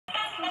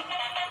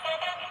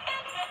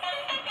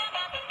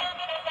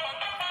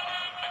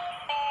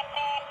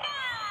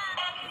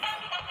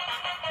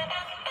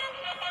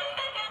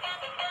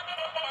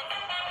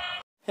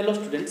Hello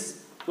students,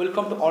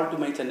 welcome to all to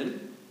my channel.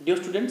 Dear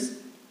students,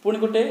 पुणी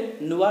गोटे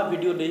नुआ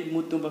video दे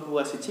मु तुम पाखु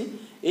आसी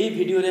एई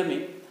वीडियो रे हमें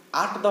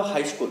एट द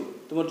हाई स्कूल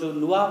तुम जो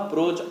नुआ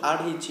प्रोज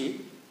ऐड हिची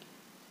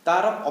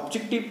तार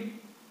ऑब्जेक्टिव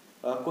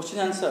क्वेश्चन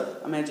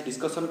आंसर हमें आज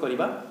डिस्कशन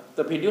करबा।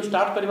 तो वीडियो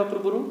स्टार्ट करबा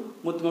पूर्व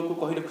मु तुमको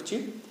कहि रखुची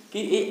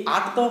कि ए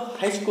एट द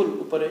हाई स्कूल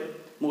ऊपर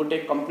मु गोटे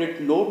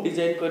कंप्लीट नोट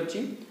डिजाइन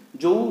करची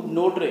जो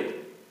नोट रे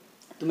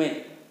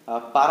तुम्हें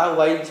पारा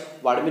वाइज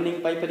वर्ड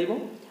मीनिंग पाई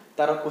परिबो,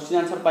 तार क्वेश्चन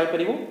आंसर पाई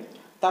परिबो।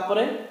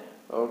 तापरे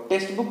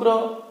टेक्स्ट बुक रो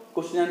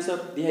क्वेश्चन आंसर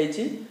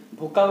दिहाइची,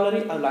 वोकाबुलरी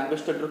और लैंग्वेज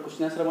स्टडी रो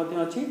क्वेश्चन आंसर मध्ये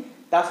अछि,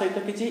 ता सहित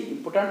किछि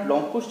इंपोर्टेंट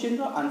लॉन्ग क्वेश्चन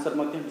रो आंसर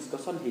मध्ये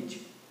डिस्कशन हेछि।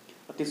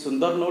 अति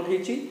सुंदर नोट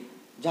हेछि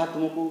जहा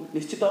तुमको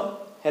निश्चित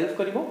हेल्प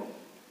करिवो।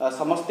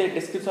 समस्त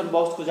डिस्क्रिप्शन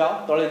बॉक्स को जाओ,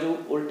 तळे जो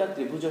उल्टा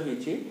त्रिभुज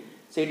हेछि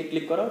सेठी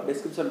क्लिक करो,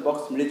 डिस्क्रिप्शन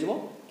बॉक्स मिल जिवो,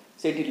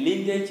 सेठी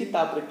लिंक देछि,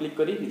 तापर क्लिक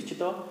करी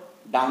निश्चित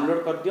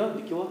डाउनलोड कर दियो,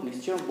 देखिवो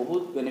निश्चय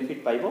बहुत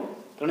बेनिफिट पाइबो,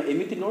 कारण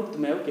एमिति नोट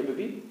तुमे केबे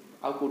भी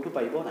आ कोठु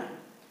पाइबो नाही।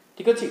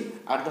 ठीक अछि,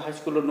 at the high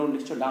school note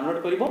निश्चय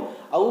डाउनलोड करिवो।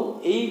 आउ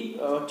एई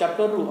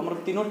चैप्टर रु हमर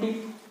तीनोटी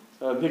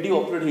वीडियो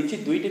अपलोड हेछि,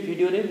 दुईटी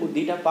वीडियो रे मु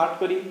दुईटा पार्ट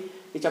करी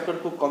ए चैप्टर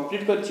को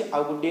कंप्लीट करछि।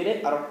 आ गुटे रे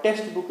आरो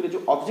टेक्स्ट बुक रे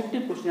जो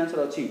ऑब्जेक्टिव क्वेश्चन आंसर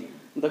अछि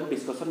ताको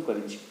डिस्कशन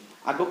करिछि।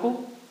 आगो को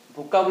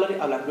वोकाबुलरी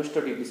आ लैंग्वेज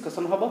स्टडी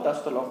डिस्कशन हबो,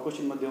 तास तो लॉन्ग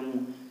क्वेश्चन मध्ये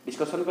मु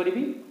डिस्कशन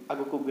करिवि।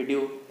 आगो को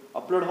वीडियो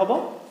अपलोड हबो,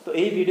 तो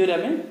एई वीडियो रे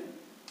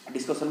हमें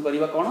डिस्कशन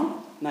करिवा कोन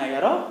ना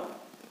यार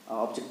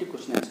ऑब्जेक्टिव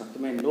क्वेश्चन आंसर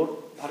तुमे नोट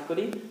बाहर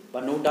करी बा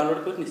नोट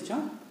डाउनलोड कर निश्चय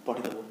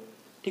पढ़ी देबो।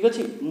 ठीक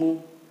अछि, मु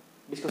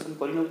डिस्कशन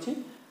करि नउछि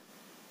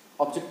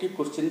ऑब्जेक्टिव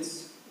क्वेश्चंस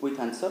विथ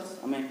आंसर्स।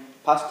 हमें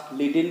फर्स्ट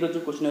लीड इन रो जो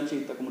क्वेश्चन अछि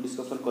ताको मु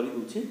डिस्कशन करि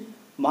दुछि।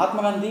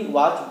 Mahatma Gandhi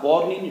was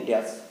born in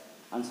dash,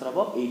 answer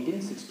हबो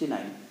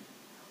 1869।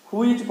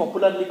 Who is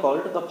popularly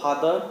called the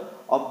father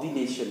of the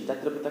nation,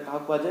 जातिर पिता कहा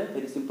कुआ जाय?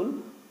 Very simple,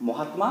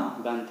 Mahatma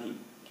Gandhi.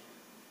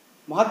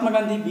 Mahatma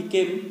Gandhi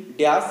became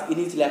dash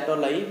in his later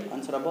life,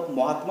 answer हबो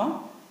महात्मा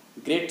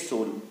great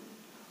soul.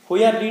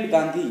 Where did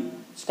Gandhi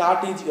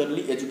start his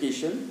early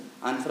education,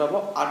 answer हबो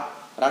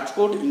at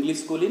Rajkot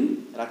English School in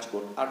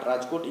Rajkot, at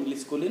Rajkot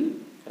English School in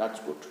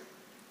Rajkot।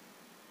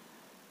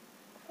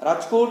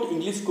 Rajkot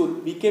English School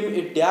became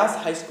a dash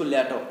high school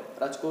later,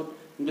 Rajkot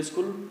English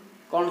School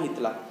कौन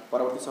हितला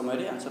परवर्ती समय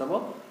रे? Answer हबो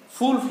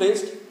full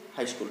fledged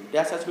high school.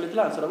 Dash high school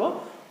हितला, answer हबो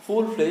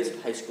full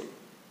fledged high school.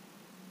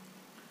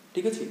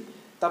 ठीक अछि,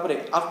 तापरे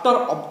after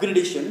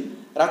upgradation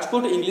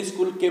Rajkot English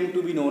school came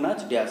to be known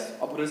as dash,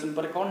 upgradation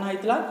पर कौन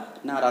हाइतला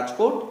ना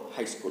Rajkot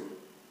high school.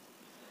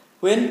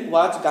 When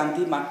was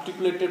Gandhi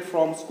मैट्रिकुलेटेड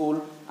from school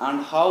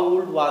and how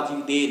old was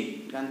he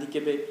then, Gandhi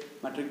केबे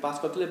matric pass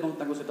करथले एवं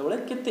ताको सेतबेले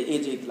केते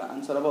एज हितला?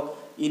 आंसर हबो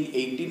इन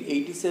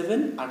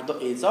 1887 एट द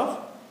एज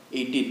ऑफ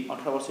 18,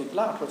 18 वर्ष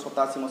हितला,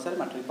 1887 मसिया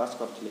matric pass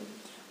करथले।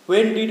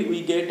 When did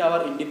we get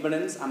our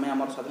independence, आमे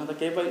हमर स्वाधीनता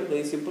के पाइलु?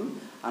 वेरी सिंपल,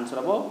 आंसर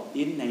हबो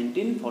इन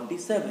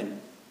 1947।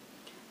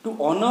 To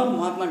honour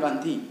Mahatma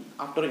Gandhi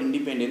after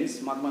independence,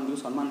 Mahatma Gandhi को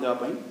सम्मान देवा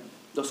पई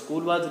the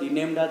school was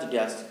renamed as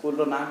dash, school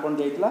रो नाम कोन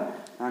देइतला?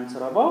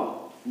 आंसर हबो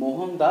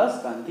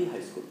मोहनदास गांधी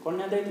हाई स्कूल। कोन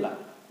नाम देइतला?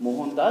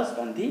 Mohandas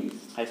Gandhi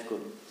high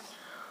school.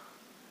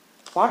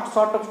 What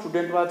sort of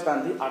student was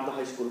Gandhi at the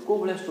high school, को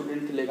बले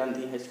स्टूडेंट थिले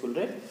गांधी हाई स्कूल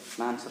रे?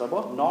 ना आंसर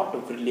हबो not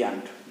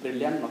brilliant,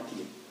 brilliant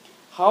नथिले।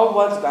 How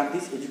was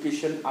Gandhi's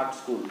education at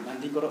school,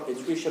 Gandhi को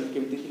एजुकेशन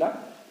केमति थिला?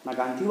 ना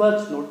Gandhi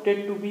was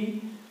noted to be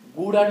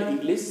good at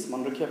English,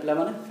 मन रखिया पिला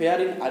माने,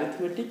 fair in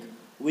arithmetic,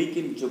 week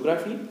in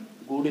geography,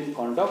 good in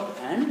conduct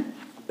and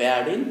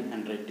bad in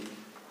handwriting.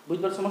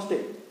 बुझबर समझते?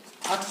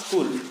 At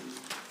school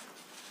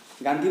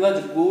Gandhi was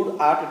good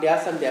at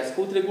dash and dash,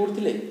 कोथरे good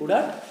थिले?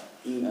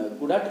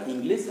 Good at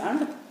English and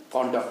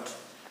conduct.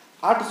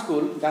 At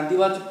school Gandhi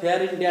was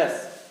fair in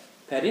dash,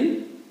 fair in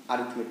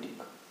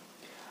arithmetic.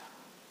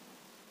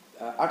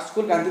 At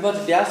school Gandhi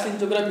was dash in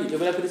geography,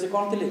 geography से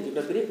कौन थिले?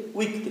 Geography रे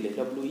week थिले,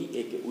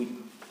 WEAK week.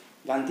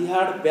 Gandhi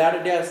had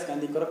bad dash,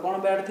 Gandhi कर कौन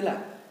bad थिला?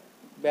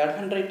 Bad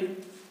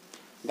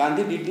handwriting.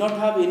 Gandhi did not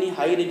have any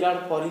high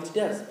regard for his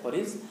dash, for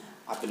his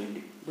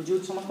ability. बुझियो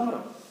समस्तंगर।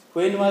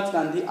 When was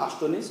Gandhi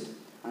astonished,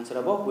 answer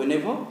हबो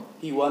whenever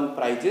he one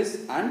prices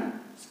and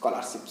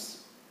scholarships.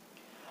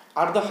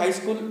 At the high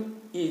school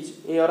is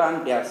air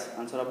and dash,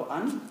 answer हबो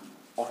an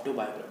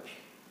autobiography.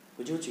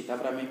 बुझियो छी।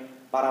 तापर हमें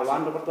पारा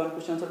 1 रो वर्तमान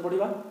question answer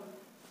पढिबा।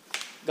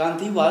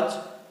 Gandhi was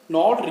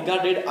not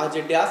regarded as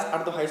a dash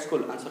at the high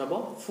school, answer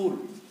हबो फूल।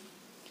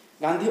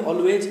 Gandhi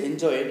always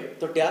enjoyed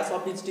the dash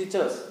of his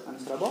teachers,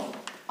 answer about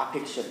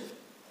affection.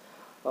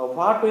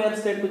 What were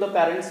said to the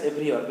parents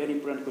every year, very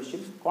important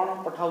question. कौन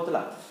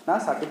पठाउतला ना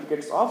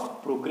certificates of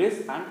progress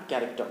and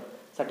character,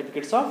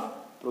 certificates of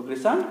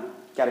progress and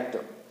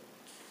character.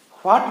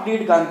 What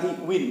did Gandhi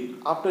win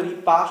after he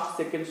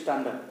passed second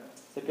standard,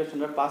 second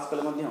standard pass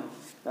कले मध्य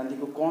गांधी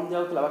को कौन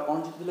दियाउतला बा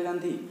कौन जितले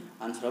Gandhi?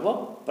 Answer हबो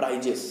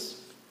prizes.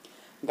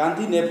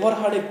 Gandhi never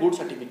had a good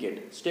certificate,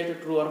 state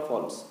true or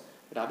false?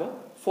 एटा हबो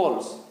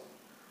false.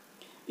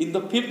 In the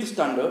 5th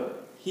standard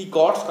he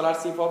got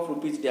scholarship of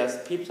rupees dash,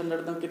 5th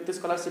standard तक कितने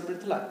scholarship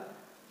मिलथिला?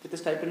 कितने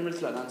stipend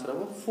मिलथिला? आंसर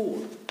हबो 4.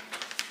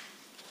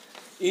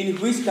 In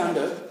which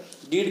standard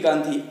did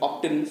Gandhi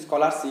obtain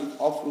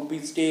scholarship of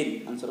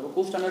 ₹10? Answer हम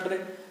को standard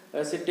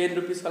रे से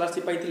 ₹10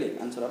 scholarship पाइथिले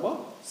answer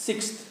हम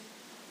 6th.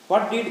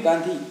 What did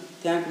Gandhi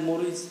thank more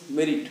his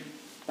merit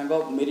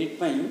तांको मेरिट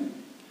पई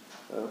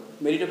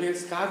मेरिट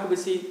ऑफ का को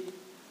बेसी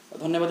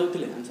धन्यवाद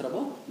देउथिले आंसर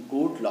हम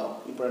गुड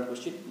लक. इंपोर्टेंट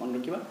क्वेश्चन मन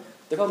रखिबा.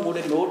 देखो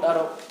मोडे नोट आर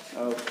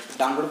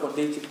डाउनलोड कर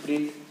देछि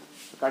प्रिंट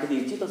काटी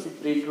देछि तो से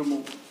प्रिंट रो मु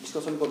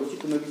डिस्कशन करूछि.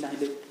 तुमे भी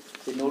चाहिए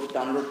से नोट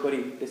डाउनलोड करी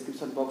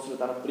डिस्क्रिप्शन बॉक्स रे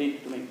तार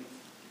प्रिंट तुमे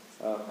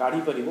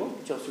काढ़ी परिबो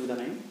किछ असुविधा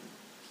नहीं.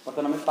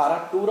 बर्तमान हम पारा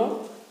 2 रो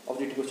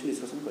ऑब्जेक्टिव क्वेश्चन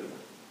डिस्कशन करिबा.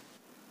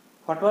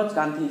 What was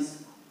Gandhi's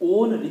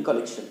own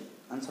recollection?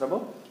 Answer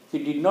हम he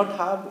did not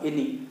have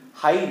any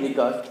high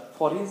regard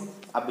for his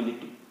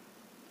ability.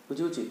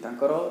 बुझुछि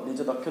तांकर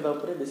निज दक्षता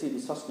ऊपर बेसी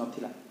विश्वास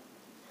नथिला.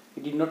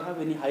 he did not have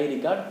any high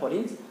regard for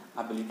his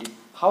ability.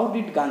 How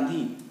did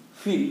Gandhi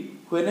feel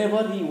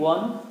whenever he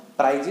won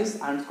prizes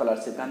and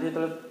scholarship? Gandhi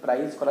तो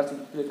prize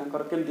scholarship ले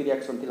तांकर केमती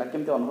रिएक्शन थिला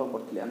केमती अनुभव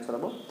करथिले? आंसर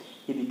हम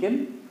he became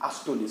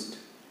astonished.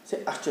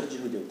 से आश्चर्य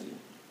हो जाउथिले.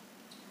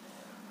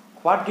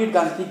 What did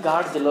Gandhi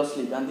guard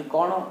jealously? Gandhi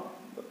कोन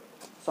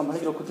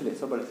संभाली रखुथिले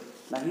सबले?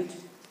 ना हिज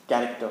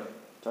कैरेक्टर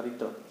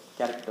चरित्र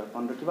कैरेक्टर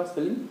मन रखिबा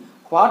spelling.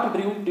 What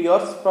drew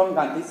tears from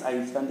Gandhi's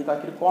eyes? Gandhi का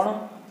आखिर कोन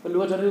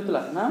लुह झरी होतला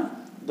ना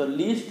the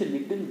least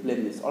little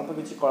blemish. अल्प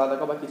किछि कला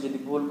दाग बा किछि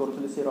भूल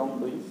करूथले से wrong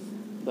doing.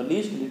 the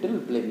least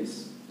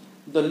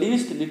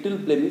little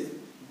blemish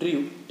drew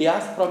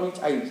tears from his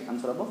eyes.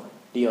 Answer हम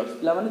tears.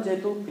 पिला माने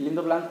जेतु fill in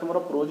the blank तुमरो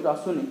pros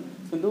आसुनी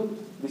किंतु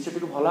विषय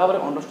को भला भाबरे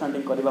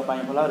अंडरस्टैंडिंग करबा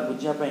पई भला भाबरे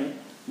बुझिया पई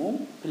मु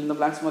fill in the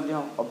blanks मध्ये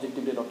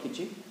ऑब्जेक्टिव रे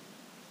रखिछि.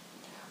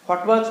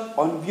 What was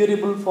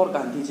unbearable for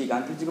Gandhiji?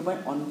 Gandhiji को पई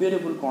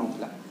unbearable कोन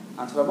थिला?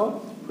 आंसर हम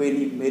when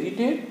he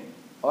merited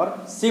or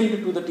seemed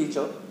to the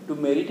teacher to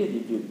merit a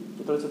review.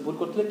 जेतले से भूल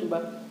करथिले किबा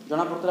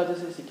जना पड़तला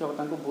जे शिक्षक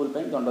तांको भूल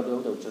पई दंड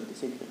देउ जाउछथि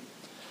सेति.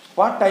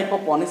 What type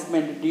of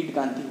punishment did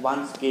Gandhi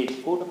once get?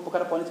 Code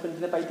प्रकार पनिशमेंट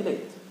दिने पाइथिले?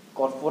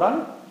 Corporal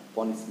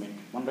punishment.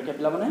 मन रखिया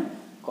पिला माने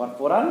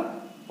corporal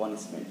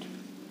punishment.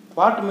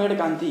 What made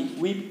Gandhi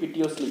weep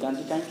piteously?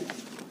 Gandhi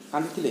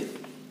कांदी थिले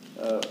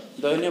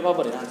दयनीय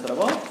भाबरे? आंसर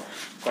हम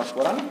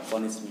कॉर्पोरल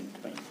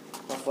पनिशमेंट पई.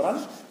 Corporal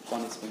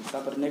punishment.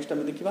 तापर नेक्स्ट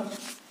हम देखिबा.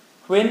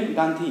 When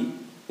Gandhi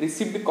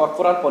received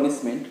corporal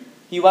punishment,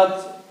 he was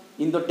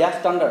in the dash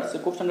standard. से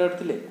को स्टैंडर्ड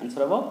थिले?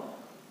 आंसर हम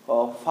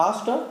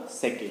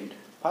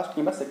फर्स्ट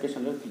किबा सेकंड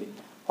स्टैंडर्ड थिले.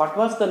 What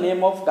was the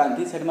name of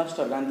Gandhi's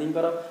headmaster?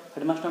 गांधीकर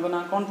headmaster को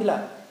नाम कोन थिला?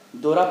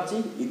 Dorabji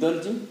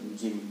इदलजी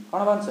Jimmy.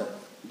 Cone answer?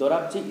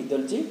 Dorabji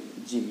इदलजी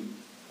Jimmy.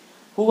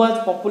 Who was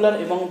popular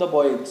among the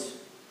boys?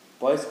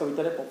 Boys को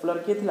भीतर पॉपुलर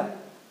के थिला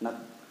ना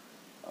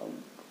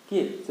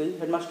के सही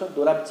हेडमास्टर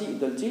दोराबजी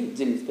इदलजी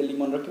जिमी.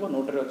 स्पेलिंग मन रखिबो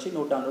नोट रे अछि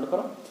नोट डाउनलोड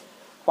करो.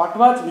 What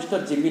was Mr.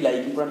 Jimmy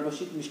like? Important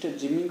question. Mr.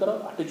 Jimmy कर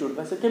attitude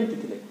वैसे केमती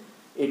थिले?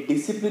 A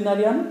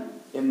disciplinarian,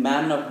 a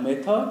man of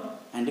method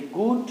and a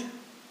good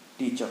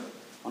teacher.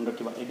 मन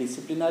रखिबा. A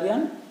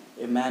disciplinarian,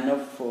 a man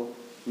of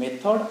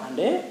method and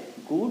a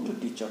good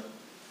teacher.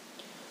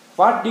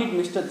 What did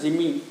Mr.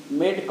 Jimmy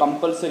made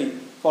compulsory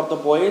for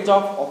the boys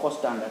of upper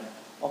standard?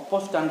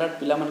 Upper standard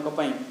पिला मन को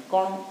पई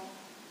कोन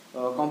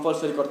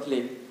compulsory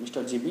करथिले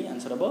Mr. Jimmy?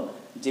 Answer हम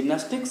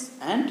gymnastics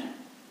and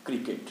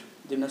cricket.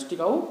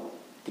 Gymnastics और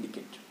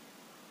cricket.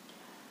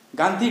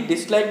 Gandhi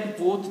disliked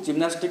both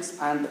gymnastics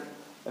and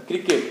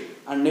cricket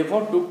and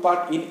never took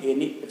part in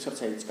any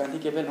exercise. Gandhi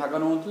केबे भाग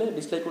न होतले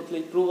dislike करथले.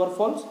 True or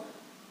false?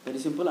 Very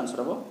simple. answer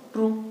हम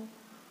true.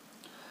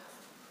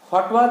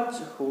 What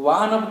was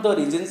one of the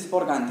reasons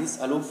for Gandhi's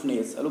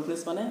aloofness?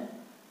 Aloofness माने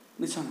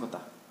निसंगता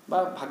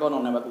बा भाग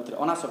न नेबा कोथले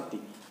अनासक्ति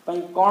पई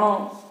कोन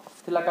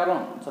थिला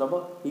कारण? answer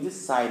हम his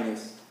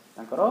shyness.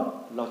 तांकर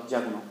लज्जा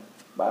गुण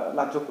बा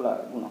लाजकुला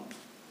गुण.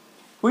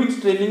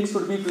 Which training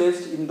should be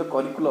placed in the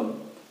curriculum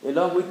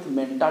along with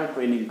mental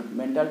training?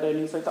 Mental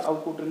training सहित आउ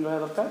को ट्रेनिंग रहा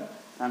दरकार?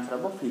 आंसर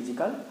हम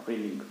physical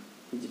training.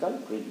 Physical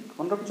training.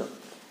 मन रखियो.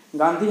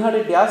 Gandhi had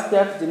a dash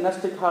that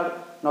gymnastics had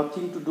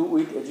nothing to do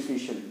with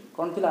education.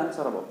 कौन थिला?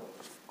 आंसर हम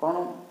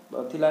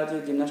कौन थिला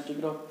जे जिम्नास्टिक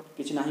रो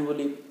किछि नाही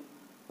बोली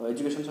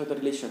एजुकेशन सहित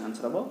रिलेशन?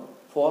 आंसर हम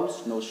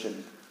false notion.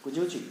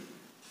 बुझियो छी.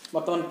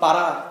 वर्तमान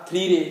पारा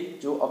 3 रे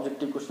जो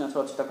ऑब्जेक्टिव क्वेश्चन आंसर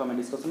अछि ताको हम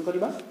डिस्कशन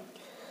करिबा.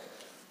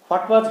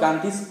 What was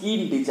Gandhi's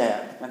keen desire?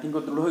 Gandhi को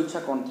दृढ़ इच्छा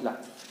कौन थिला?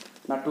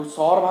 ना टू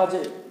सर्व आज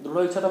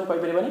दृढ़ इच्छा तुम कहि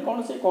परिबानी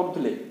कोन से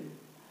करूथिले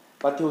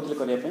बाध्य होथिले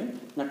करिया पे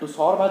ना टू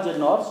सर्व आज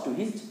nurse to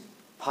his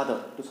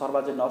father. To serve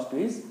आज nurse to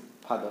his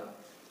father.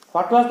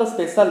 What was the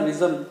special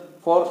reason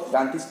for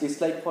Gandhi's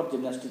dislike for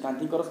gymnastics?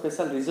 Gandhi को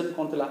स्पेशल रीजन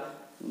कौन थिला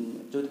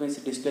जो तुम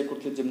से डिसलाइक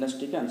करथिले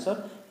जिम्नास्टिक?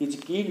 आंसर हिज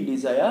कीन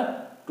डिजायर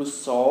टू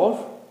सर्व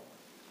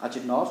आज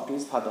नर्स टू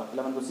हिज फादर.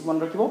 पला मन को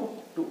मन रखिबो.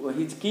 टू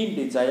हिज कीन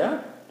Dzire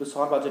to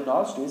serve as a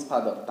nurse to his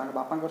father. तांका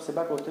बापांकर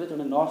सेवा करथिले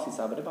जने नर्स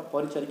हिसाब रे बा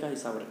परिचारिका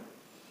हिसाब रे.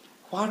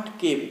 What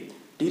came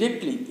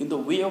directly in the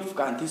way of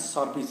Gandhi's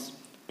service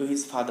to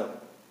his father?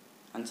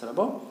 Answer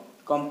हम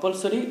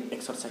compulsory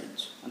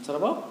exercise.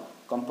 आंसर हम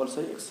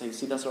compulsory exercise.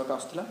 सीधा सड़क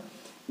आस्तला.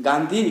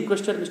 Gandhi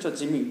requested Mr.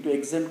 Jimmy to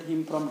exempt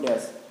him from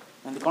dash.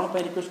 Gandhi कोन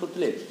पे रिक्वेस्ट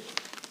करथिले?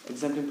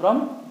 exempt him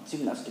from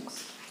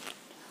gymnastics.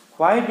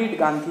 Why did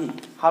Gandhi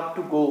have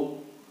to go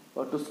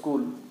to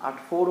school at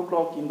 4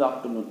 o'clock in the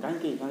afternoon?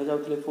 Kahinki Gandhi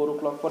jautile 4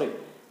 o'clock pore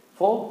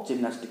for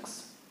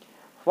gymnastics.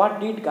 What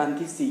did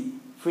Gandhi see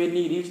when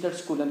he reached at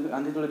school? And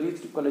Gandhi to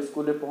reached college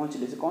school re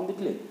pahunchile se kon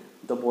dekhle?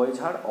 The boys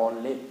had all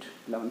left.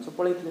 Pilaman so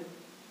paleithile.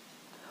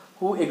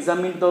 Who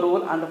examined the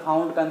roll and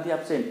found Gandhi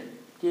absent?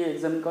 Kiye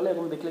examine kale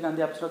ebong dekhle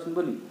Gandhi absent achen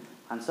boli?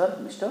 Answer,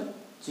 Mr.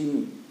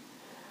 Jimmy.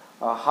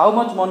 How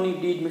much money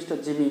did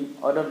Mr. Jimmy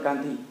order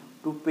Gandhi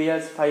to pay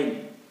as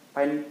fine?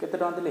 Fine kete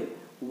tanga dele?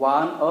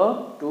 1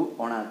 or 2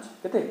 onaj.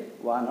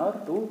 Kete? 1 or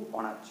 2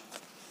 onaj.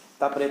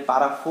 Tapare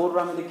para 4 ro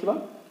ame dekhiba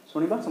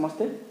suniba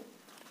samaste.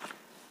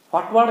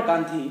 What was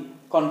Gandhi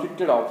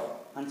convicted of?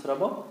 Answer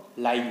abo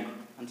lying.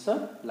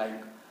 Answer,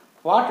 lying.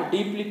 What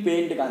deeply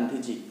pained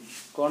Gandhiji?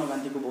 Kon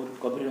Gandhi ko bahut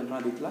gabhir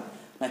jantrana deitila?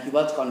 Na he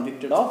was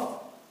convicted of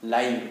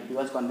lying. He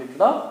was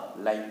convicted of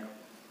lying.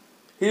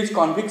 His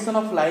conviction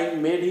of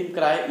lying made him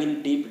cry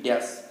in deep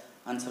dash.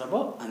 Answer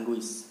abo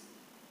anguish.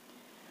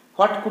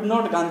 What could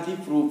not Gandhi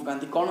prove?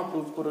 Gandhi kon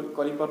prove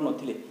kari par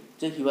nothile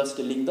je he was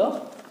telling the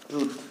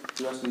truth.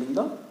 He was telling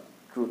the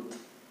truth.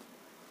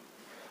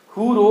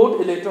 Who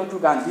wrote a letter to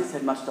Gandhi's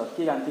headmaster?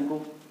 Ki Gandhi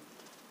ko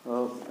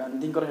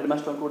Gandhi ko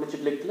headmaster ko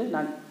चिट्ठी लिखले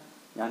ना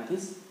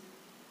Gandhi's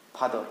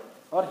father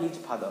or his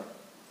father.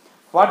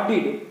 What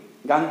did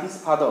Gandhi's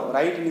father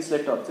write in his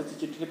letter? Se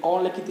चिट्ठी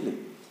kon लिखिथिले?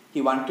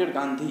 He wanted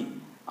Gandhi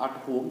at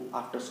home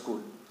after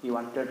school. He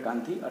wanted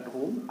Gandhi at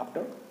home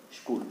after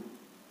school.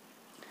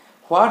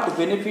 What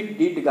benefit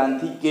did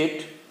Gandhi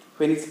get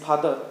when his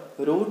father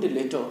wrote a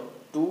letter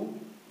to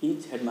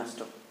his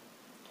headmaster?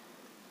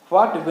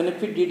 What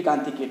benefit did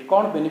Gandhi get?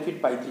 Kon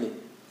benefit paithile?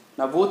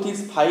 Now both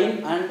his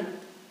fine and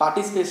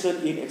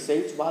participation in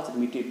exercise was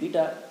limited.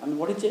 Dita ami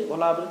bodiche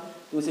bhala abre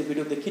tu se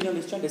video dekhini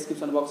nischay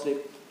description box re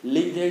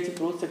link diye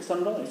pro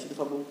section ro echi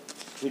sabu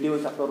video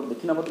upload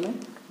dekhina bo tume.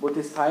 Both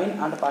his fine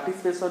and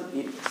participation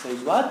in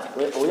exercise was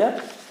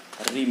were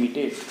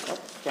limited or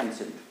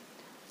cancelled.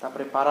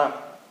 Tapare para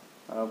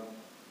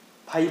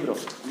 5 ro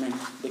ame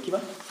dekhiba.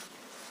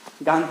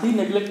 Gandhi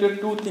neglected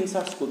 2 things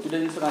at school.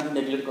 Today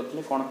Gandhi neglect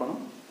karthile kon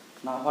kon?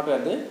 Now what were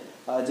they?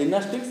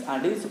 Gymnastics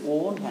and his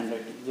own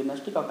handwriting.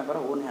 Gymnastics और तांकर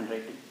own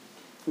handwriting.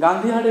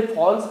 Gandhi had a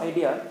false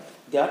idea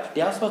that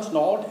dash was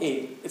not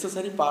a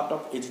necessary part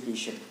of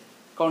education.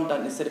 कौन टा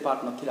necessary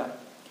part न थिला?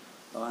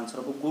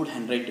 Answer को good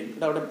handwriting.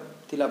 इटा उटे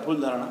थिला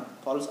भूल धारणा.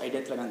 False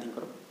idea थिला गांधी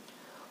करो.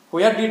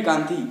 Where did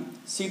Gandhi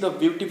see the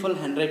beautiful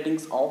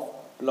handwritings of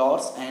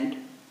lords and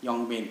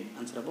young men?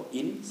 Answer को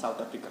in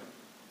South Africa.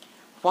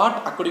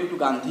 What according to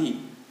Gandhi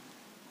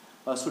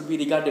should be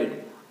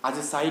regarded as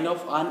a sign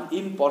of an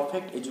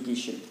imperfect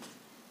education?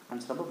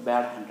 Answer about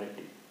bad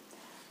handwriting.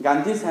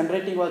 Gandhi's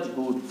handwriting was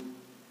good.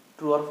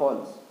 True or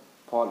false?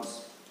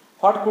 False.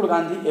 What could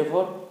Gandhi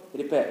ever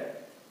repair?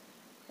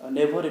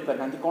 Never repair.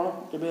 Gandhi कौन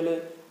केवल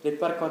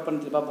repair कर पर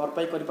नहीं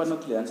भरपाई कर पर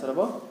नहीं Answer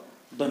about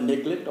the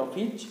neglect of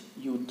his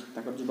youth.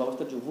 ताकर जो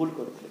बाबू जो भूल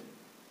करते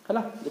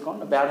हला जो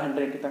कौन bad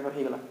handwriting ताकर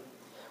है गला.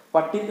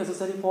 What is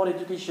necessary for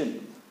education?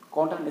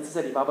 कौन टा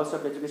necessary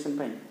आवश्यक education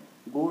pine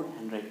good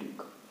handwriting.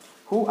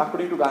 Who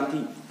according to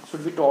Gandhi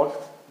should be taught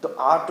the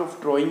art of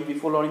drawing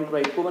before learning to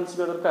write? को बंसी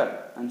भी अगर कर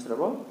answer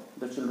about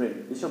the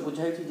children. इसे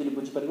बुझाई थी जिले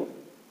बुझ परिगो.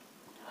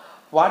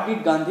 What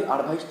did Gandhi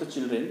advise the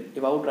children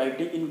about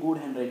writing in good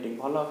handwriting?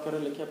 भला अक्षर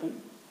लिखे अपन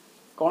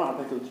कौन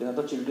advice होती है?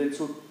 The children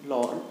should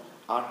learn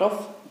art of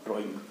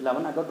drawing.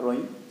 लावन अगर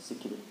drawing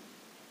सीखिए.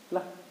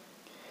 ला.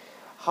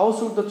 How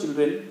should the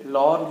children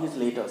learn his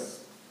letters?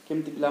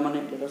 केम ती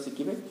पिलामाने letters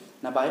सीखिए?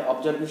 ना by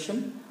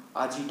observation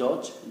as he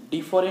dodge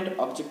different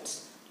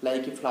objects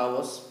like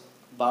flowers,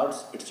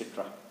 birds,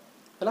 etc.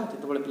 हला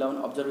जिते बड़े पिलावन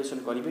ऑब्जर्वेशन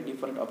करिवे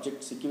डिफरेंट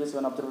ऑब्जेक्ट सिखिबे से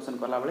ऑब्जर्वेशन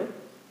कला बेले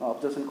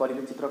ऑब्जर्वेशन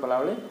करिवे चित्र कला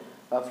बेले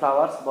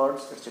फ्लावर्स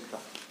बर्ड्स etc.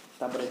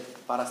 तापरे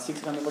पारा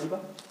 6 रा में पढिबा.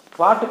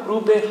 What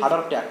proved a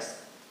harder task?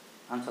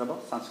 Answer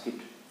about Sanskrit.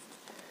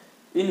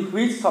 In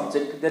which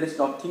subject there is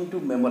nothing to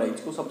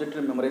memorize? को सब्जेक्ट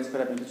रे मेमोराइज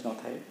करा पे कुछ न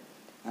थाए.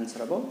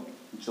 Answer about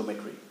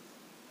geometry.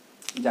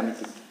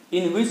 Geometry.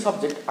 In which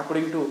subject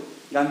according to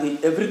Gandhi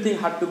everything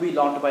had to be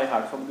learnt by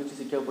heart? सब कुछ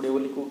सिखिया पड़े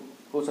बोली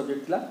को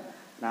सब्जेक्ट थिला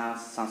ना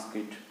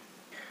Sanskrit.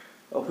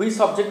 Which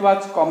subject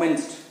was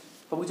commenced?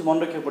 सब कुछ मन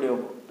रखे पड़ियो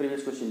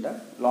previous question टा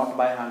learnt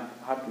by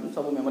heart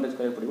सब मेमोराइज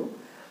करे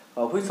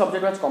पड़ियो. Which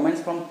subject was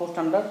commenced from 4th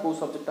standard? को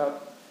सब्जेक्ट टा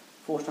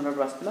 4th standard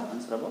वास्तिला.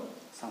 Answer about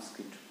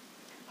Sanskrit.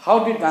 How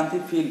did Gandhi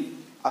feel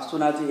as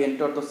soon as he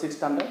entered the 6th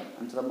standard?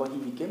 Answer about he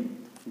became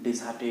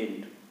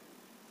disheartened.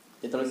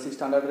 जेतले 6th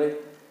standard रे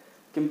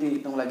केमती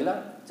तंग लागिला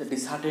जे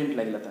disheartened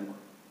लागिला तंग.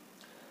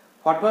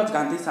 What was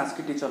Gandhi's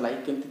Sanskrit teacher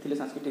like? केमती थिले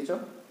Sanskrit teacher?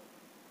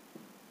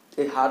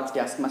 A hard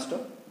taskmaster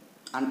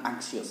and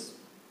anxious.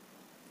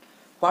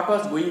 What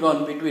was going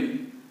on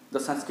between the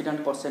Sanskrit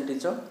and Persian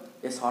teacher?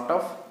 A sort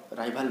of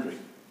rivalry.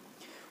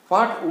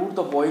 What would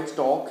the boys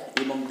talk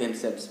among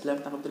themselves? पिला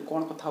तान भीतर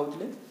कोन कथा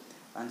होतिले?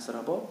 Answer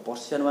about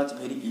Persian was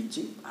very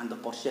easy and the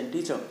Persian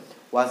teacher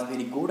was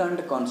very good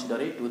and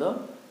considerate to the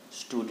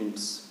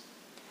students.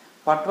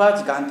 What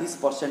was Gandhi's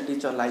Persian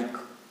teacher like?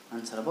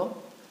 Answer about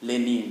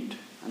lenient.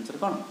 Answer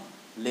कौन?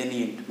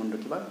 लेनिएंट मन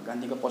रखा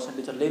गांधी का personal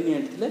teacher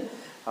लेनिएंट थे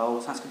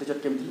आउ संस्कृत टीचर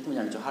केमती तुम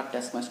जान hard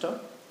task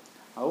master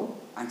आउ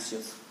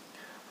anxious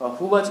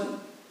who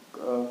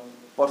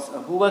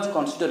was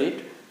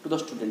considerate to the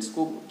students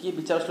को किए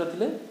विचारशील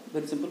थे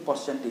very simple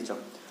Persian teacher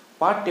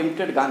what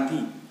tempted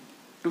Gandhi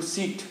to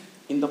seat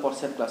in the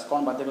Persian class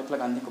कौन बाध्य करता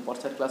गांधी को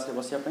पर्शियन क्लास रे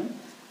बसिया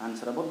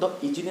आंसर हम the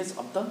easiness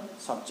of the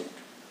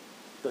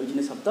subject the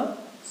easiness of the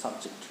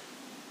subject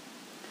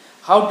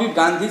how did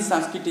Gandhi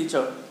Sanskrit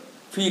teacher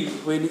feel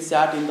when he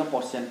sat in the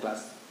Persian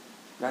class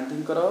Gandhi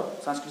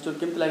Sanskrit teacher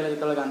केमती लगे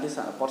जो Gandhi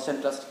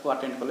Persian class को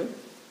अटेंड कले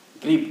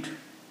grieved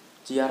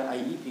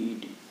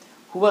GRIEVED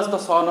who was the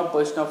son of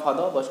Vaishnav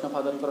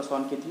father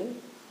सन किए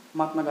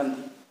Mahatma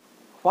Gandhi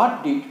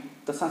what did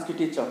the Sanskrit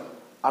teacher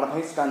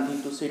advice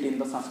Gandhi to seat in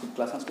the Sanskrit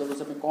class Sanskrit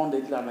class कौन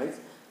देते advice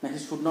ना he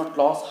should not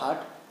loss heart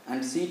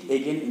and seat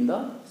again in the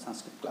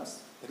Sanskrit class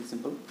very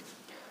simple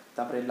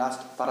तापर last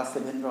पारा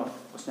 7 रो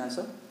question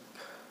answer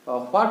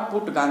what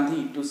put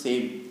Gandhi to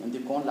same एमती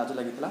कौन लाज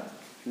लगी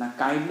ना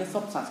kindness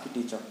of Sanskrit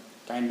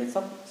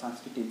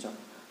teacher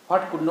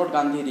what could not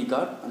Gandhi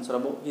regard answer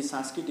हम ही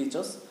Sanskrit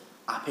teachers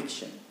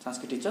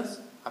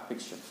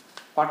affection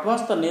what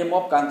was the name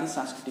of Gandhi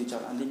Sanskrit teacher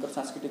Gandhi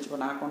Sanskrit teacher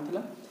ना कौन थी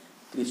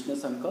कृष्ण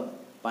शंकर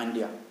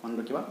पांड्या मन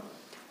रखा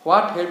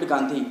what help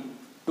Gandhi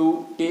to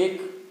take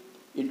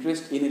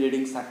interest in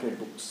reading sacred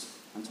books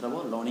answer हम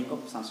लर्निंग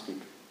ऑफ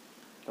संस्कृत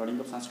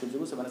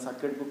जो से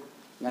सैक्रेड बुक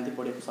गांधी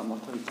पढ़े को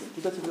समर्थ होते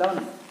ठीक अच्छे पे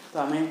तो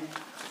आम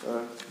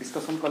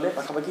डिस्कसन कले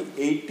पाखापाखि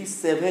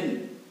 87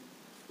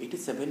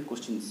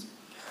 क्वेश्चन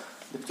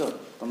देख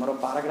तुम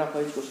पाराग्राफ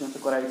वाइज क्वेश्चन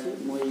कराई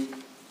मुझे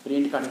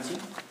प्रिंट काढ़ी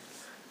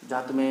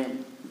जहाँ तुम्हें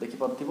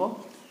देखिपो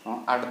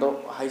at the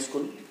high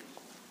school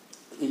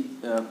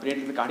print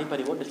भी काढ़ी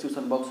पार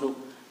डिस्क्रिप्शन बॉक्स रू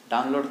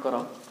डाउनलोड कर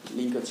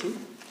लिंक अच्छी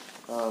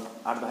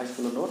at the high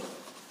school note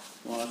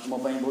मो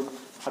बहुत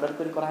हार्ड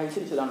वर्क कराई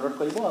से डाउनलोड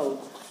कर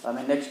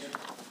नेक्स्ट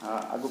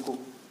आग को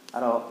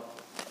आर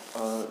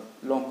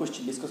लॉन्ग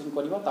क्वेश्चन डिस्कसन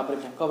करवा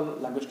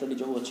भोकाबुलरी लैंग्वेज स्टडी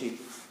जो अच्छी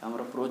आम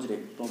प्रोज रे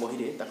तुम बही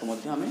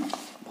में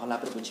भल भाव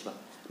बुझा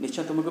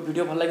निश्चय तुमको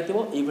वीडियो भल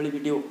लगी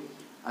वीडियो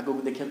आगू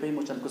देखा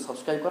मो चैनल को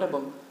सब्सक्राइब कर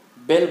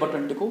बेल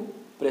बटन टी को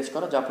प्रेस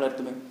कर जहाँफल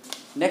तुम्हें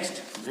नेक्स्ट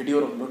वीडियो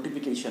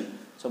नोटिफिकेशन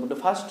सब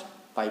फास्ट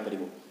पाइपर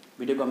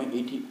वीडियो को आम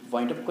ये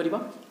वाइंड अप करवा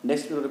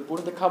नेक्स्ट वीडियो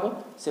पुणी देखा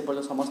से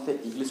पर्यटन समस्ते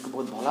इंग्लीश को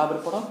बहुत भल भाव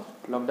पढ़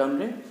लॉकडाउन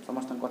रे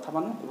समस्त कथा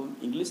मान और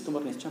इंग्लीश तुम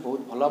निश्चय बहुत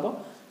भल हम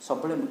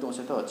सब तुम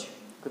सहित अच्छी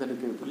कथा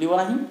भूल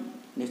ना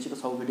निश्चित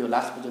सब वीडियो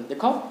लास्ट पर्यटन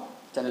देख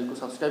चैनल को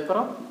सब्सक्राइब कर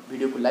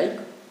वीडियो को लाइक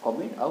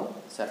कमेंट आउ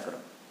शेयर कर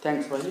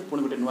थैंक्स रही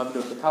पुणी गोटे नुआ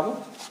वीडियो देखा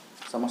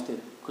समस्ते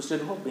खुशी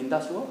रुह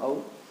बिंदास रुह आउ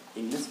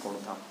इंग्लीश पढ़ु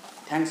था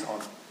थैंक्स ऑल।